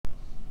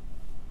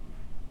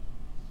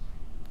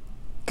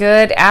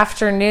Good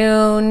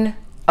afternoon.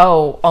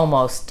 Oh,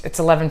 almost. It's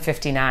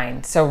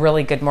 11:59. So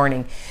really good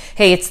morning.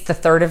 Hey, it's the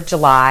 3rd of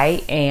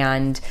July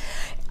and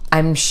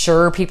I'm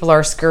sure people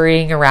are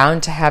scurrying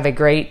around to have a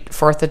great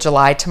 4th of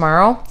July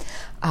tomorrow.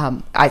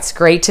 It's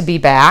great to be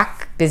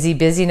back.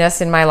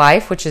 Busyness in my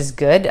life, which is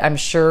good. I'm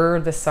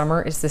sure the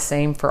summer is the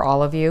same for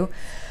all of you.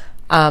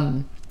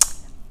 I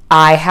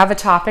have a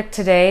topic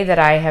today that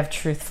I have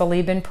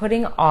truthfully been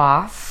putting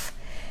off,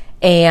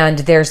 and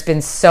there's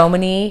been so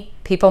many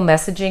people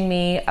messaging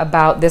me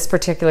about this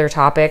particular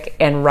topic,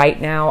 and right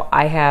now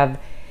I have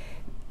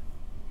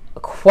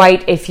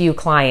quite a few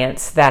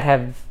clients that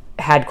have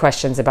had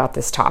questions about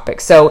this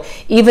topic. So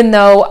even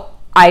though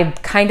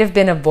I've kind of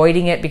been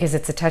avoiding it because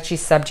it's a touchy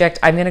subject,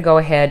 I'm going to go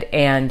ahead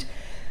and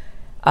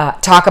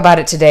talk about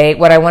it today.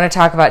 What I want to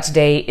talk about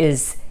today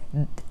is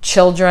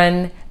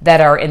children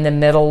that are in the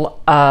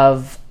middle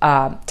of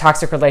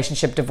toxic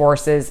relationship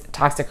divorces,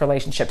 toxic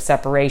relationship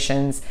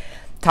separations,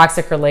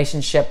 toxic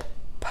relationship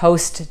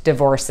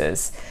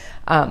post-divorces.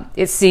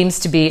 It seems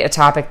to be a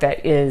topic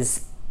that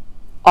is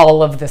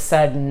all of the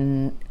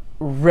sudden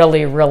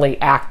really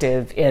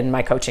active in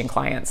my coaching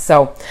clients.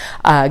 So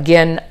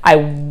again, I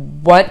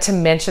want to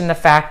mention the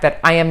fact that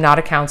I am not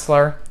a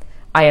counselor.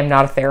 I am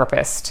not a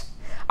therapist.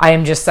 I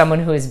am just someone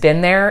who has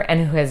been there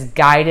and who has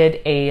guided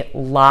a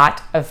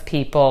lot of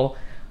people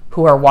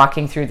who are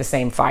walking through the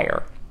same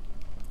fire.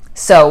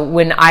 So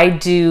when I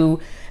do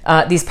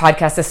these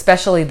podcasts,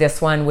 especially this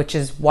one, which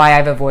is why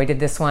I've avoided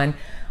this one,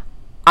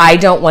 I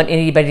don't want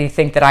anybody to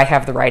think that I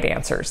have the right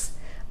answers.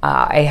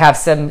 I have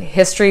some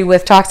history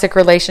with toxic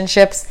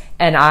relationships,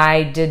 and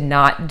I did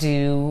not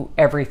do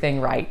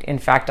everything right. In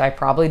fact, I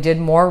probably did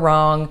more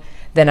wrong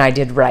than I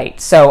did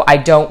right. So I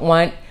don't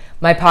want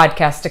my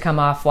podcast to come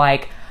off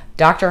like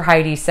Dr.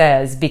 Heidi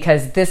says,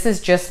 because this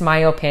is just my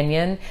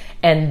opinion,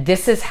 and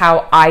this is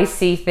how I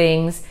see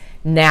things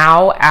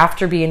now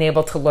after being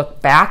able to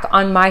look back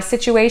on my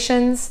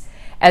situations,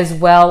 as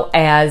well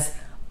as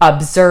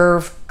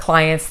observe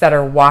clients that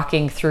are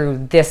walking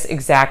through this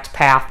exact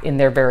path in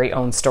their very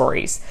own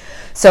stories.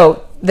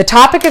 So the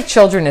topic of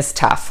children is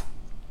tough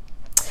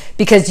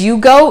because you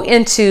go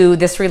into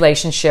this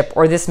relationship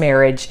or this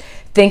marriage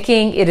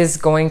thinking it is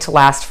going to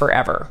last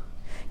forever.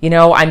 You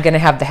know, I'm going to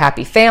have the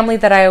happy family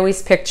that I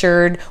always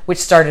pictured, which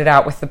started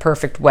out with the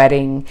perfect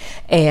wedding,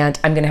 and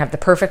I'm going to have the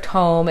perfect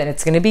home, and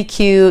it's going to be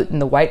cute, and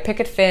the white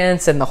picket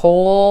fence, and the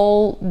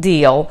whole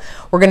deal.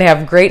 We're going to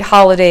have great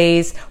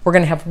holidays. We're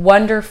going to have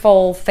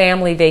wonderful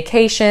family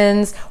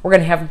vacations. We're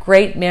going to have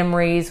great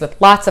memories with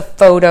lots of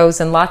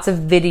photos and lots of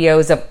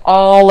videos of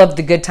all of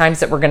the good times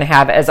that we're going to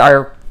have as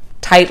our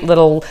tight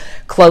little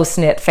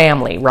close-knit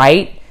family,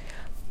 right?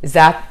 Is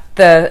that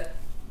the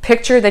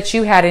picture that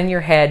you had in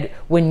your head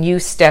when you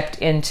stepped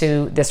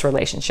into this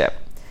relationship?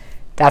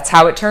 That's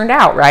how it turned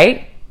out,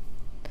 right?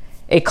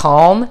 A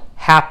calm,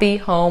 happy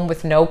home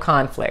with no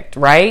conflict,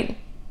 right?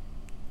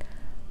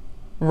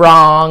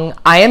 Wrong.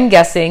 I am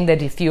guessing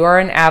that if you are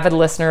an avid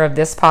listener of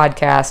this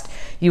podcast,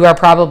 you are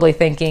probably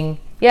thinking,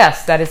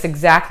 yes, that is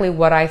exactly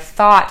what I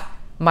thought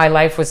my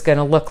life was going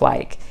to look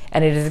like.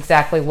 And it is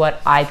exactly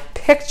what I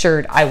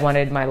pictured I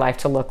wanted my life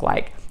to look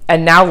like.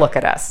 And now look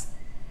at us.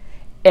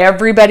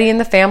 Everybody in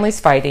the family's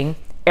fighting.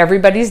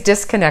 Everybody's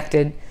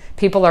disconnected.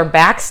 People are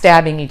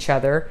backstabbing each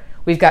other.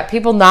 We've got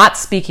people not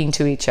speaking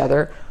to each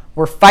other.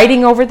 We're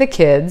fighting over the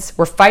kids.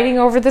 We're fighting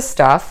over the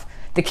stuff.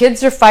 The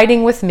kids are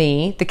fighting with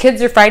me. The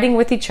kids are fighting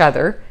with each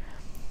other.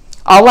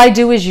 All I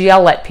do is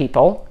yell at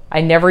people. I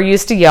never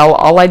used to yell.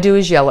 All I do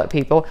is yell at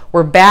people.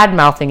 We're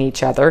bad-mouthing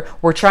each other.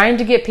 We're trying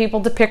to get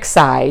people to pick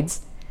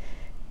sides.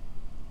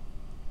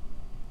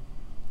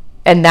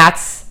 And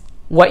that's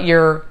what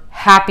your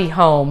happy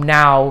home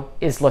now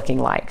is looking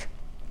like.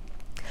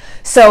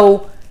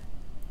 So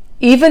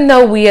even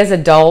though we as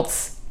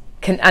adults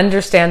can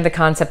understand the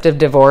concept of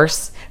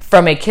divorce,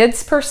 from a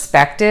kid's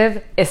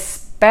perspective,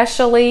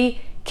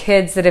 especially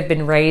kids that have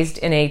been raised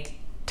in a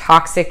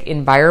toxic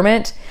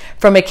environment,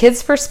 from a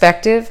kid's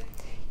perspective,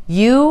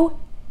 you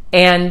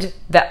and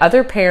the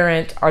other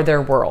parent are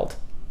their world.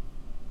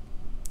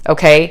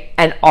 Okay?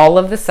 And all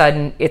of a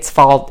sudden it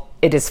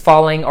is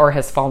falling or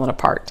has fallen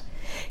apart.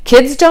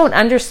 Kids don't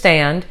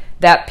understand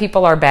that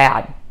people are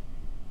bad.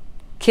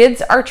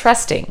 Kids are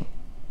trusting.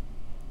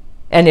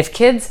 And if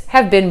kids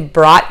have been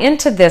brought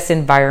into this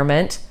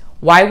environment,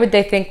 why would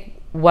they think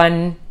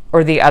one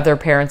or the other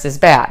parents is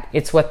bad?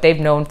 It's what they've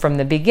known from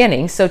the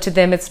beginning, so to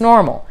them it's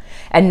normal.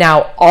 And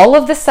now all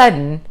of a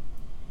sudden,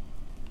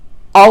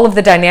 all of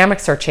the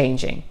dynamics are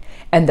changing.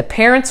 And the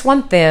parents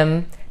want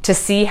them to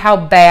see how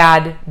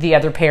bad the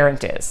other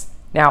parent is.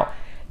 Now,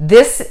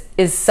 this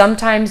is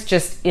sometimes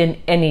just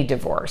in any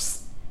divorce.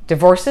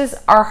 Divorces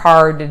are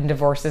hard and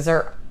divorces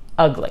are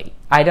ugly.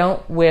 I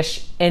don't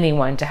wish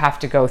anyone to have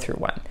to go through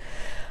one.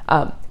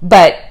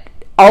 But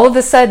all of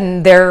a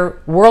sudden,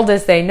 their world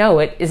as they know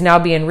it is now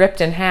being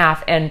ripped in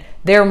half, and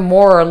they're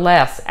more or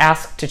less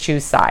asked to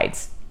choose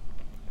sides.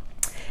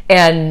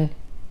 And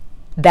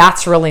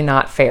that's really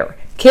not fair.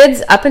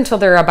 Kids, up until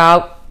they're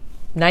about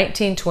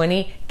 19,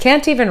 20,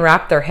 can't even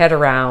wrap their head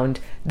around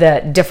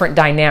the different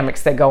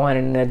dynamics that go on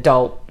in an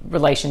adult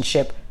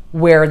relationship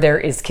where there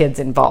is kids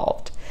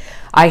involved.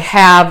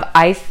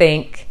 I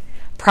think,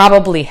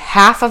 probably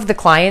half of the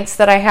clients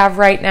that I have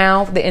right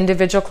now, the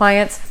individual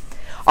clients,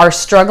 are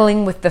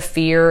struggling with the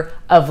fear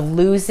of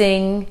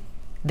losing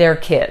their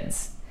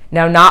kids.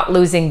 Now, not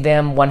losing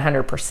them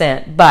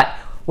 100%, but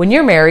when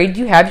you're married,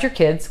 you have your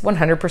kids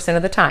 100%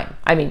 of the time.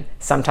 I mean,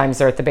 sometimes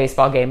they're at the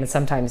baseball game and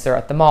sometimes they're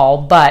at the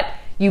mall, but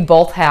you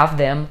both have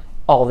them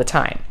all the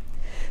time.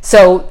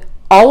 So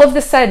all of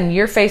a sudden,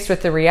 you're faced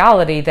with the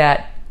reality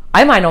that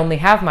I might only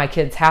have my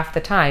kids half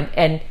the time,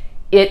 and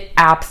it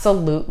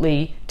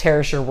absolutely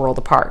tears your world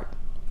apart.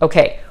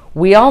 Okay,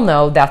 we all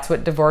know that's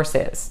what divorce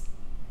is.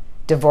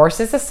 Divorce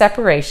is a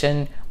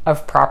separation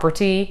of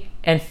property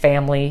and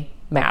family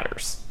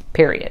matters,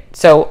 period.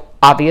 So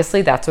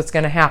obviously that's what's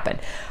going to happen.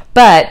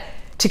 But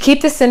to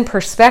keep this in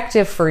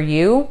perspective for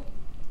you,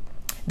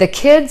 the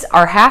kids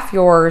are half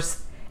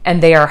yours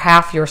and they are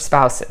half your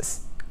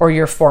spouse's or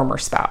your former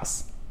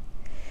spouse.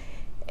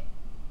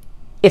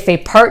 If a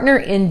partner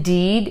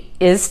indeed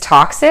is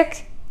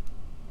toxic,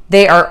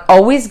 they are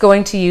always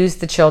going to use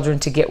the children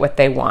to get what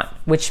they want,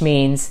 which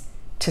means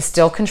to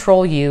still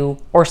control you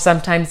or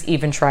sometimes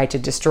even try to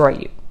destroy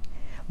you.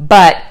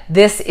 But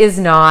this is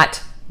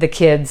not the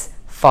kids'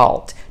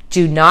 fault.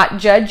 Do not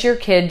judge your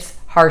kids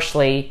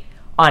harshly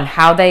on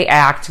how they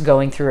act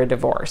going through a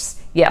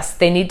divorce. Yes,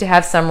 they need to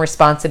have some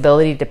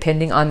responsibility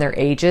depending on their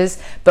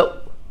ages,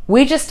 but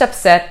we just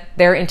upset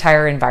their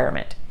entire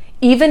environment.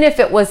 Even if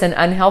it was an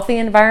unhealthy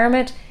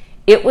environment,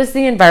 it was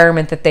the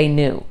environment that they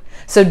knew.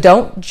 So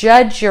don't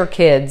judge your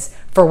kids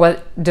for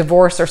what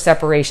divorce or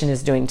separation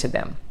is doing to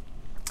them.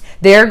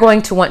 They're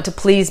going to want to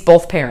please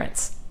both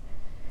parents.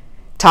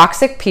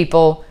 Toxic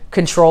people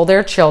control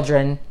their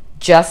children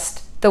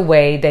just the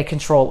way they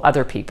control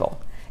other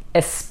people,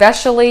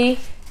 especially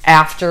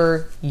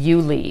after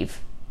you leave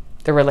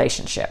the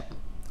relationship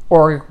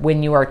or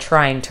when you are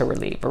trying to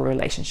leave a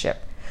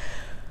relationship.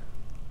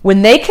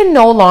 When they can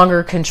no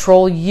longer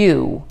control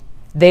you,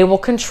 they will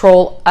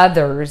control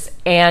others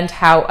and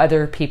how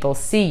other people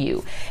see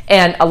you.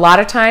 And a lot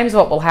of times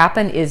what will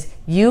happen is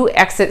you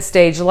exit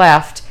stage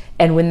left,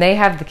 and when they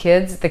have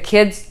the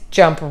kids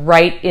jump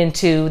right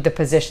into the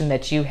position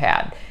that you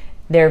had.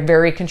 They're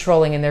very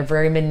controlling and they're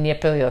very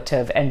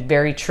manipulative and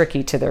very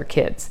tricky to their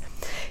kids.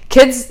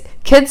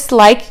 Kids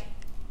like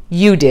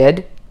you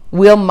did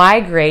will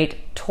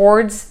migrate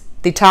towards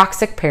the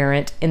toxic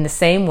parent in the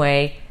same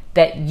way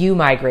that you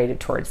migrated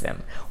towards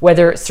them.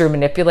 Whether it's through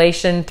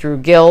manipulation, through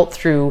guilt,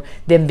 through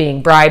them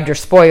being bribed or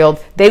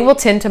spoiled, they will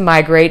tend to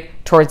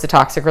migrate towards the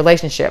toxic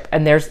relationship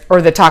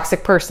or the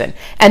toxic person.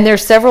 And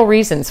there's several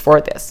reasons for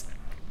this.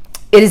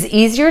 It is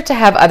easier to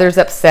have others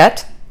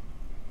upset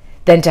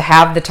than to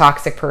have the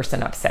toxic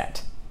person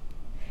upset.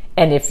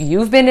 And if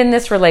you've been in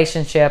this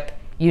relationship,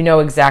 you know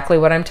exactly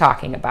what I'm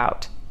talking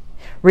about.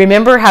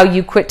 Remember how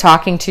you quit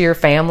talking to your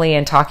family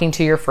and talking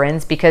to your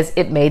friends because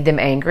it made them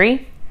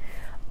angry?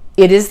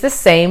 It is the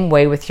same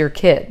way with your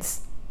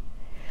kids.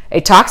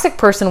 A toxic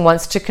person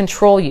wants to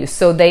control you,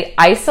 so they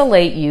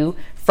isolate you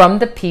from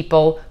the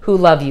people who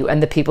love you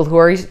and the people who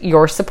are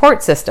your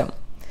support system.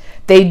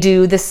 They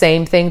do the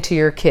same thing to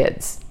your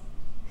kids.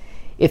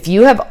 If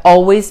you have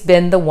always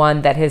been the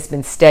one that has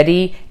been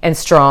steady and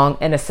strong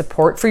and a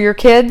support for your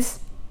kids,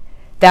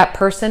 that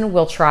person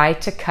will try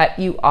to cut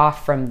you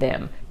off from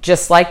them,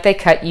 just like they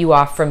cut you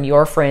off from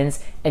your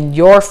friends and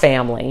your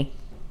family,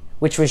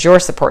 which was your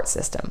support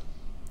system.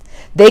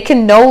 They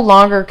can no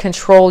longer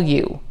control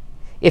you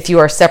if you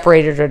are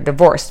separated or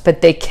divorced,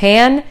 but they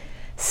can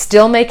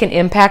still make an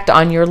impact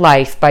on your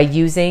life by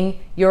using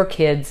your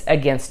kids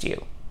against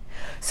you.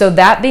 So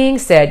that being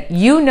said,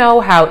 you know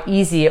how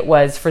easy it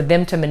was for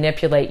them to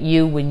manipulate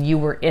you when you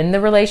were in the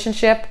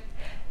relationship.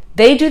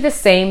 They do the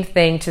same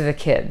thing to the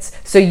kids.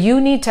 So you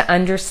need to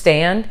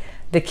understand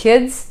the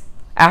kids,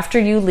 after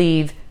you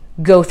leave,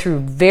 go through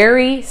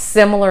very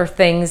similar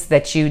things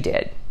that you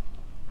did.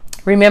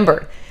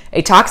 Remember,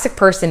 a toxic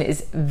person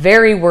is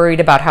very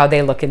worried about how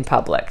they look in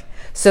public.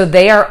 So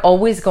they are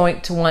always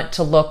going to want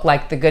to look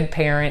like the good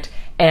parent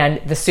and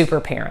the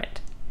super parent.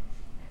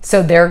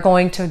 So they're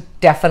going to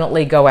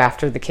definitely go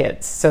after the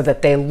kids so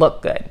that they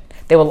look good.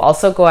 They will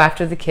also go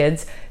after the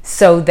kids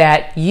so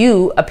that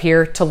you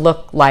appear to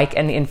look like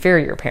an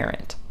inferior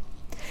parent.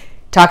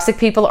 Toxic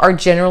people are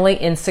generally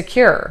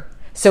insecure.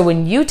 So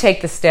when you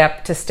take the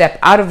step to step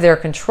out of their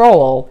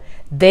control,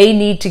 they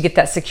need to get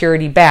that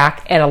security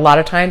back, and a lot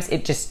of times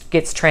it just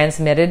gets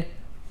transmitted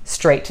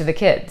straight to the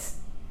kids.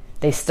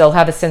 They still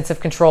have a sense of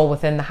control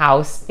within the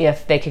house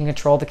if they can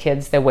control the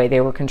kids the way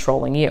they were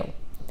controlling you.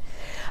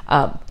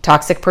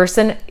 Toxic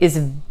person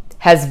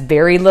has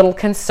very little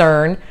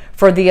concern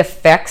for the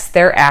effects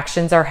their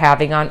actions are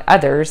having on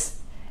others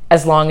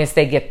as long as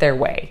they get their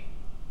way.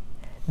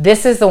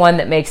 This is the one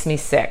that makes me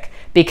sick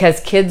because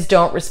kids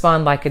don't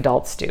respond like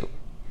adults do.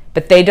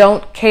 But they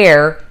don't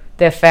care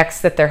the effects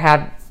that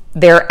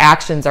their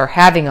actions are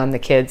having on the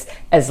kids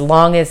as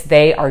long as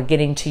they are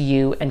getting to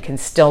you and can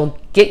still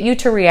get you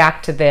to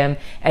react to them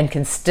and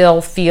can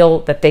still feel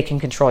that they can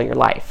control your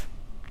life.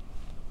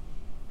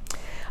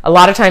 A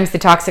lot of times the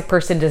toxic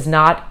person does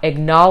not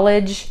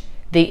acknowledge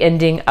the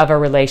ending of a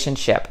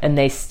relationship, and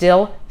they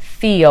still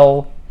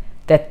feel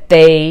that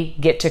they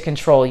get to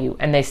control you,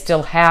 and they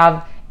still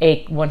have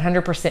a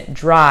 100%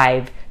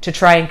 drive to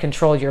try and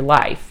control your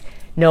life,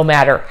 no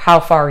matter how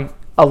far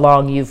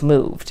along you've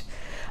moved.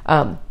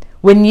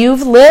 When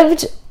you've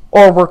lived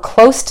or were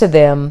close to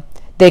them,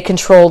 they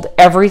controlled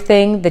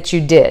everything that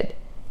you did.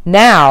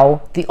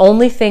 Now, the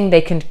only thing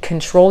they can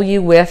control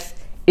you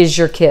with is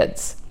your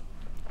kids.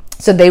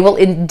 So they will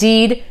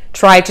indeed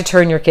try to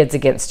turn your kids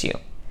against you.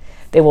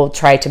 They will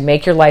try to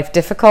make your life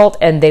difficult,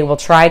 and they will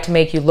try to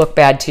make you look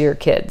bad to your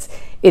kids.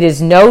 It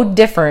is no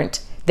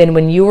different than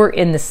when you were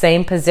in the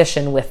same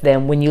position with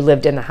them when you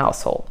lived in the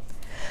household.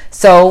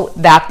 So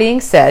that being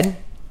said,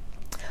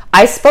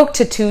 I spoke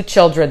to 2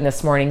 children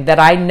this morning that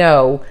I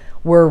know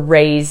were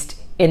raised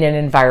in an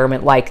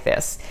environment like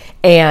this.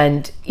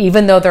 And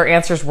even though their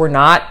answers were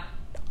not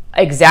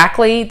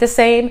exactly the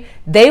same,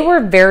 they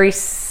were very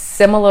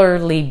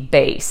similarly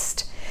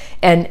based.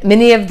 And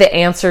many of the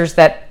answers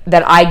that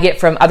I get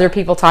from other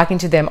people talking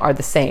to them are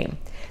the same.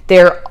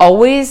 They're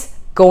always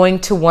going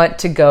to want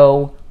to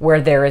go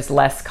where there is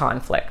less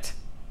conflict.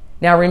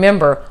 Now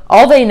remember,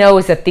 all they know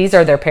is that these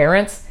are their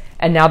parents,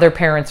 and now their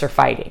parents are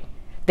fighting.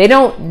 They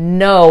don't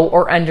know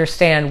or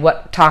understand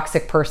what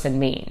toxic person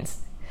means.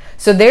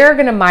 So they're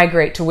going to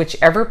migrate to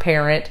whichever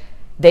parent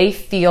they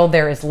feel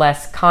there is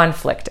less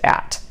conflict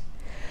at.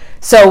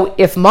 So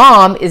if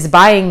mom is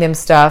buying them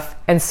stuff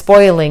and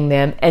spoiling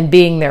them and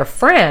being their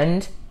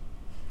friend,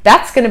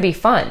 that's going to be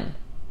fun.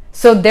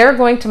 So they're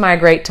going to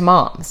migrate to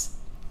moms.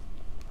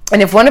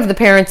 And if one of the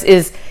parents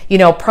is,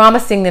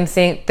 promising them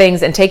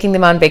things and taking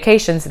them on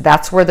vacations,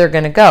 that's where they're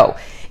going to go.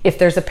 If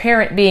there's a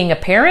parent being a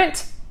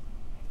parent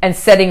and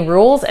setting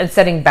rules and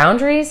setting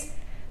boundaries,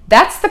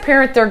 that's the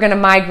parent they're going to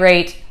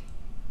migrate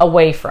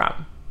away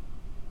from.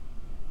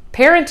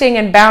 Parenting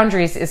and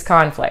boundaries is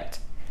conflict.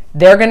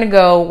 They're going to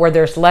go where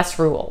there's less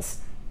rules.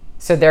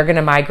 So they're going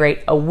to migrate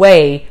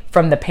away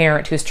from the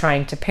parent who's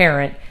trying to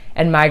parent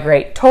and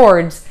migrate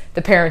towards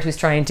the parent who's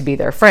trying to be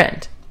their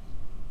friend.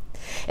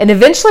 And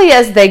eventually,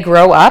 as they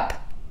grow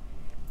up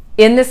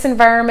in this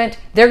environment,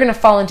 they're going to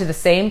fall into the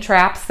same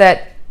traps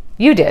that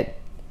you did.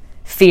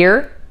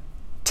 Fear,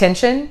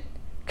 tension,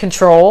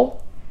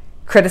 control,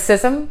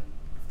 criticism,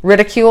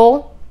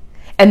 ridicule,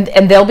 and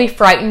they'll be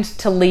frightened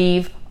to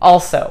leave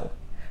also.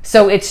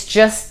 So it's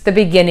just the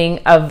beginning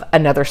of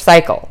another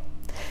cycle.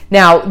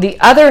 Now, the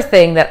other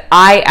thing that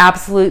I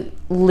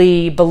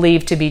absolutely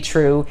believe to be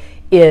true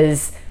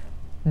is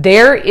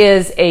there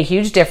is a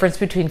huge difference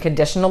between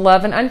conditional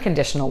love and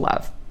unconditional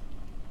love.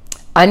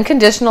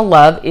 Unconditional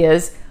love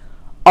is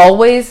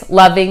always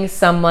loving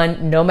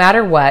someone no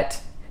matter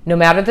what, no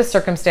matter the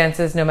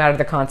circumstances, no matter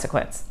the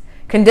consequence.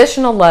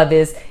 Conditional love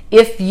is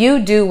if you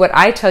do what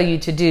I tell you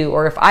to do,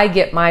 or if I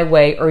get my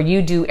way, or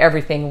you do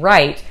everything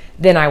right,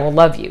 then I will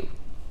love you.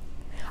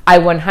 I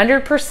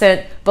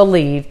 100%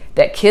 believe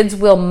that kids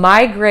will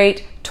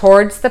migrate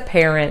towards the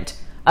parent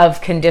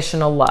of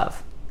conditional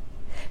love.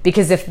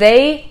 Because if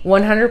they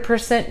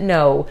 100%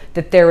 know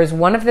that there is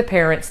one of the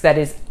parents that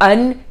is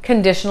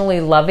unconditionally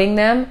loving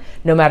them,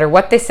 no matter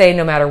what they say,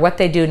 no matter what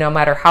they do, no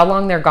matter how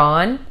long they're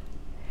gone,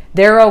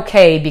 they're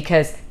okay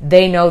because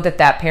they know that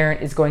that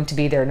parent is going to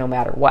be there no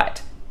matter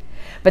what.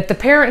 But the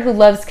parent who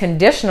loves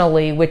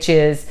conditionally, which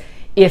is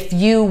if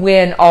you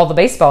win all the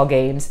baseball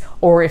games,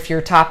 or if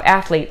you're top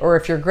athlete, or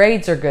if your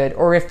grades are good,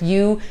 or if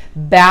you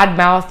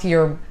badmouth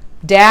your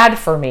dad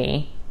for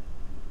me,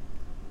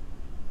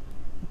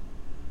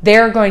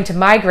 they're going to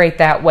migrate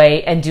that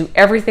way and do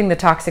everything the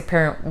toxic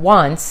parent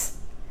wants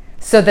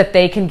so that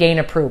they can gain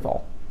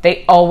approval.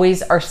 They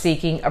always are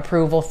seeking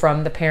approval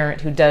from the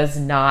parent who does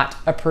not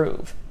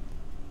approve.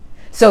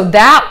 So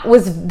that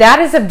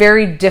is a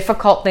very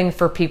difficult thing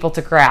for people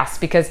to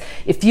grasp, because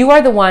if you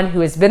are the one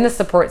who has been the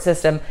support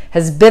system,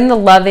 has been the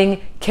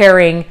loving,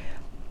 caring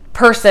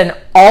person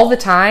all the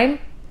time,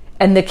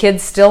 and the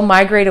kids still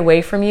migrate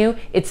away from you,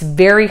 it's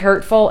very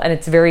hurtful and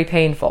it's very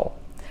painful.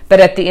 But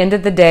at the end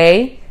of the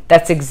day,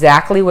 that's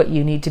exactly what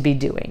you need to be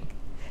doing.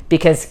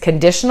 Because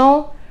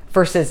conditional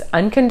versus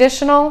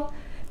unconditional,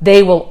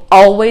 they will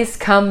always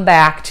come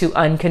back to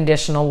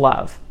unconditional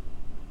love.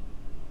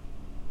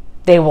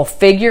 They will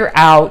figure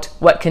out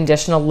what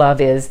conditional love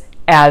is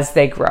as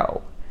they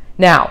grow.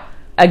 Now,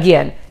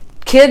 again,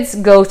 kids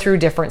go through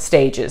different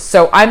stages.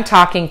 So I'm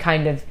talking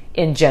kind of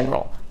in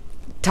general.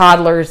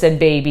 Toddlers and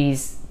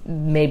babies,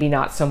 maybe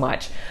not so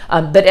much.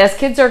 But as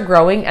kids are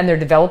growing and they're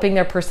developing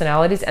their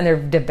personalities and they're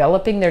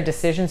developing their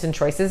decisions and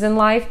choices in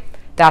life,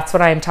 that's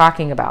what I am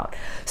talking about.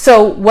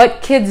 So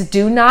what kids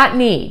do not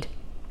need,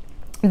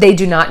 they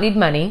do not need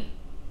money.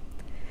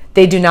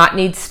 They do not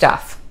need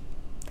stuff.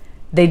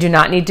 They do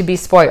not need to be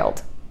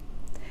spoiled.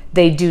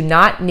 They do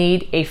not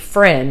need a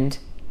friend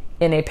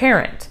in a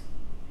parent.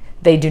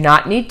 They do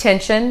not need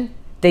tension.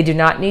 They do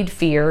not need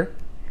fear.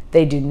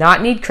 They do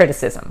not need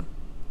criticism.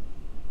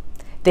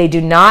 They do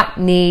not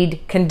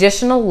need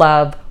conditional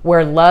love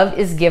where love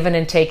is given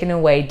and taken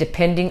away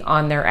depending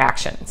on their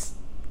actions.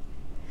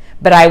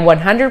 But I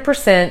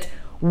 100%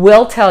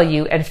 will tell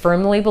you and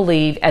firmly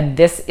believe, and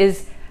this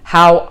is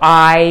how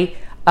I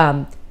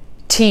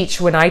teach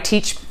when I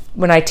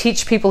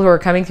teach people who are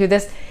coming through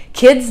this.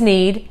 Kids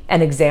need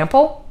an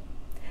example.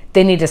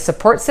 They need a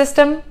support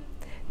system.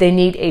 They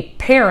need a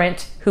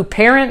parent who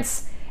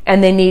parents,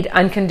 and they need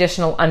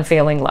unconditional,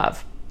 unfailing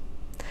love.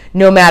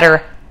 No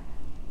matter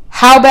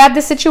how bad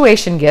the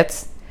situation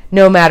gets,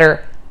 no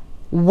matter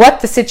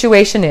what the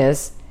situation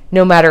is,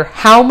 no matter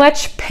how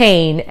much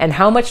pain and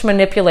how much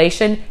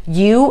manipulation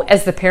you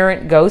as the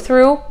parent go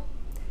through,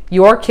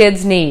 your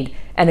kids need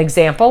an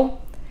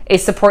example, a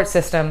support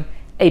system,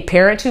 a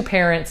parent who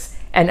parents,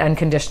 and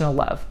unconditional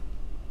love.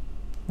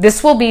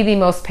 This will be the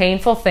most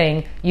painful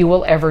thing you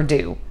will ever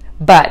do,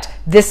 but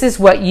this is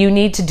what you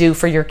need to do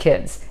for your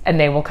kids, and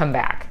they will come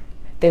back.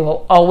 They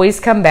will always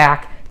come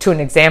back to an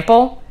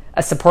example,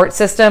 a support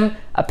system,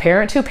 a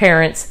parent who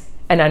parents,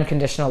 and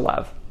unconditional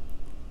love.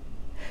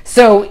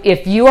 So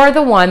if you are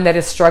the one that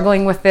is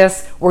struggling with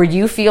this, where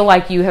you feel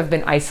like you have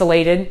been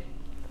isolated,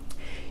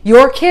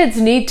 your kids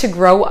need to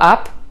grow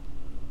up,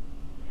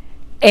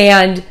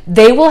 and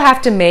they will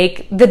have to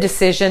make the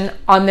decision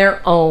on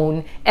their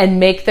own and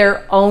make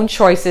their own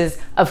choices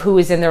of who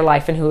is in their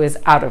life and who is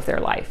out of their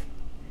life,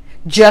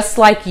 just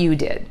like you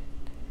did.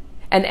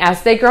 And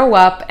as they grow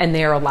up and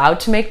they are allowed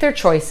to make their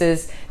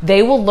choices,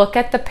 they will look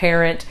at the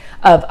parent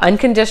of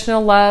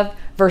unconditional love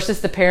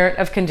versus the parent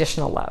of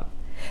conditional love.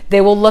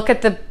 They will look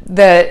at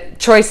the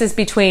choices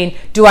between,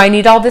 do I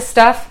need all this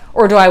stuff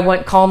or do I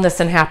want calmness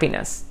and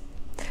happiness?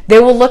 They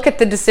will look at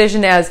the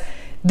decision as,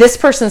 this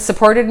person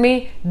supported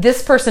me,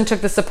 this person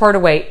took the support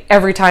away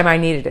every time I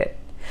needed it.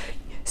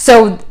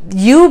 So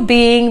you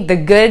being the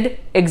good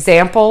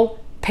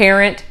example,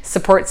 parent,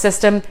 support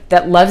system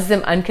that loves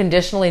them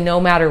unconditionally no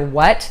matter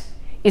what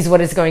is what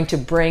is going to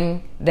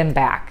bring them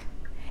back.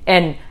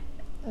 And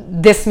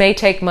this may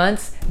take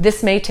months,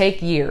 this may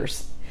take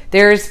years.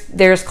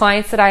 There's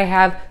clients that I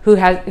have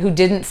who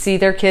didn't see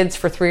their kids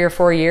for 3 or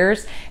 4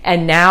 years,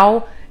 and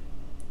now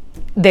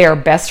they are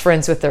best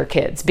friends with their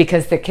kids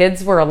because the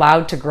kids were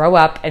allowed to grow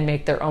up and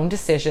make their own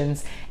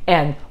decisions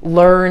and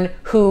learn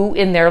who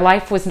in their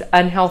life was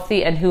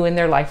unhealthy and who in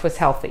their life was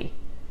healthy.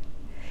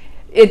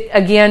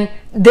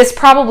 This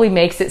probably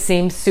makes it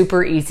seem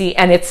super easy,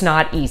 and it's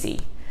not easy.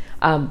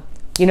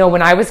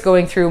 When I was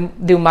going through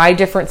my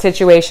different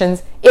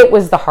situations, it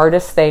was the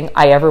hardest thing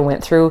I ever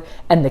went through,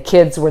 and the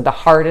kids were the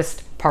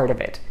hardest part of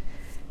it.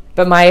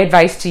 But my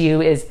advice to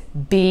you is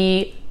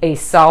be a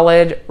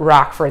solid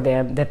rock for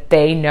them that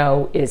they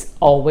know is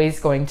always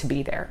going to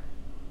be there,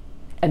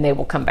 and they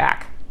will come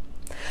back.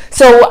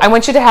 So I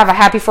want you to have a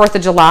happy 4th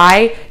of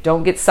July.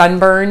 Don't get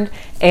sunburned.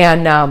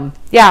 And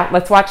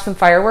let's watch some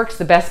fireworks.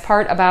 The best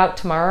part about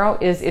tomorrow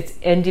is it's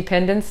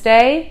Independence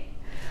Day.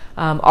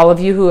 All of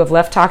you who have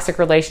left toxic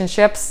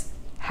relationships,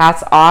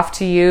 hats off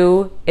to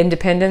you.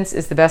 Independence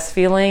is the best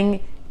feeling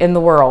in the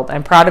world.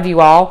 I'm proud of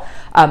you all.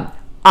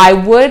 I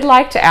would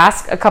like to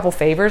ask a couple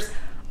favors.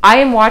 I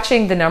am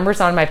watching the numbers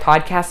on my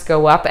podcast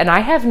go up, and I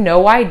have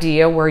no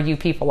idea where you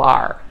people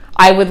are.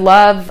 I would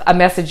love a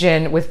message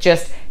in with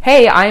just,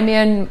 hey, I'm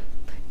in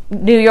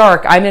New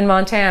York, I'm in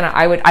Montana.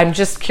 I'm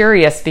just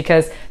curious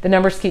because the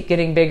numbers keep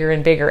getting bigger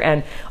and bigger.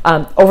 And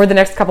over the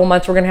next couple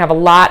months, we're going to have a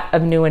lot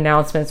of new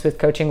announcements with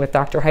Coaching with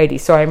Dr. Heidi.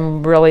 So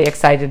I'm really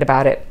excited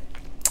about it.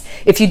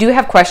 If you do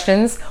have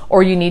questions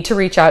or you need to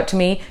reach out to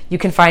me, you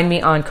can find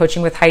me on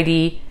Coaching with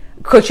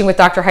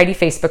Dr. Heidi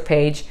Facebook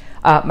page,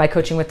 my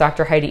Coaching with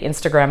Dr. Heidi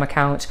Instagram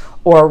account,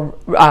 or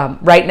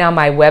right now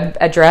my web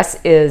address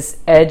is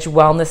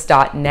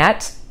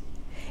edgewellness.net.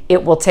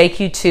 It will take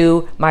you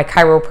to my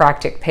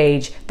chiropractic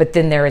page, but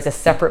then there is a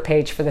separate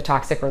page for the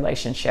toxic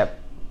relationship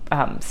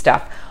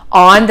stuff.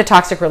 On the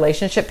toxic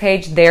relationship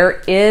page,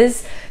 there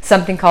is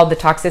something called the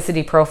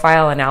toxicity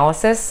profile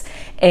analysis,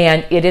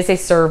 and it is a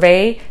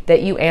survey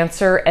that you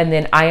answer, and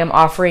then I am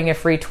offering a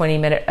free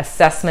 20-minute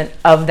assessment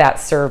of that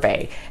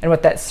survey. And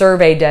what that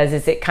survey does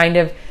is it kind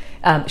of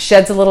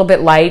sheds a little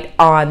bit light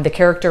on the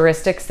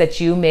characteristics that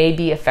you may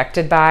be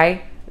affected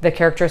by, the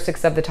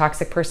characteristics of the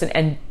toxic person,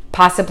 and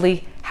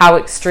possibly how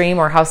extreme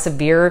or how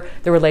severe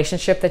the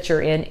relationship that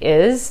you're in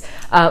is.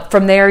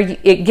 From there,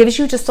 it gives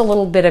you just a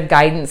little bit of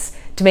guidance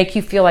to make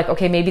you feel like,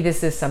 okay, maybe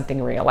this is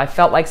something real. I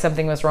felt like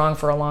something was wrong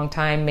for a long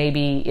time.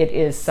 Maybe it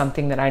is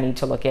something that I need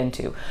to look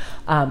into.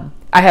 I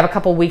have a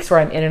couple weeks where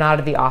I'm in and out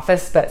of the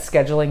office, but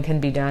scheduling can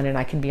be done and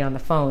I can be on the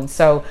phone.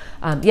 So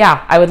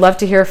I would love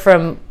to hear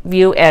from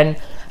you. And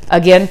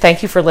again,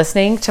 thank you for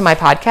listening to my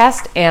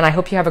podcast, and I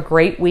hope you have a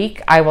great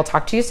week. I will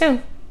talk to you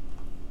soon.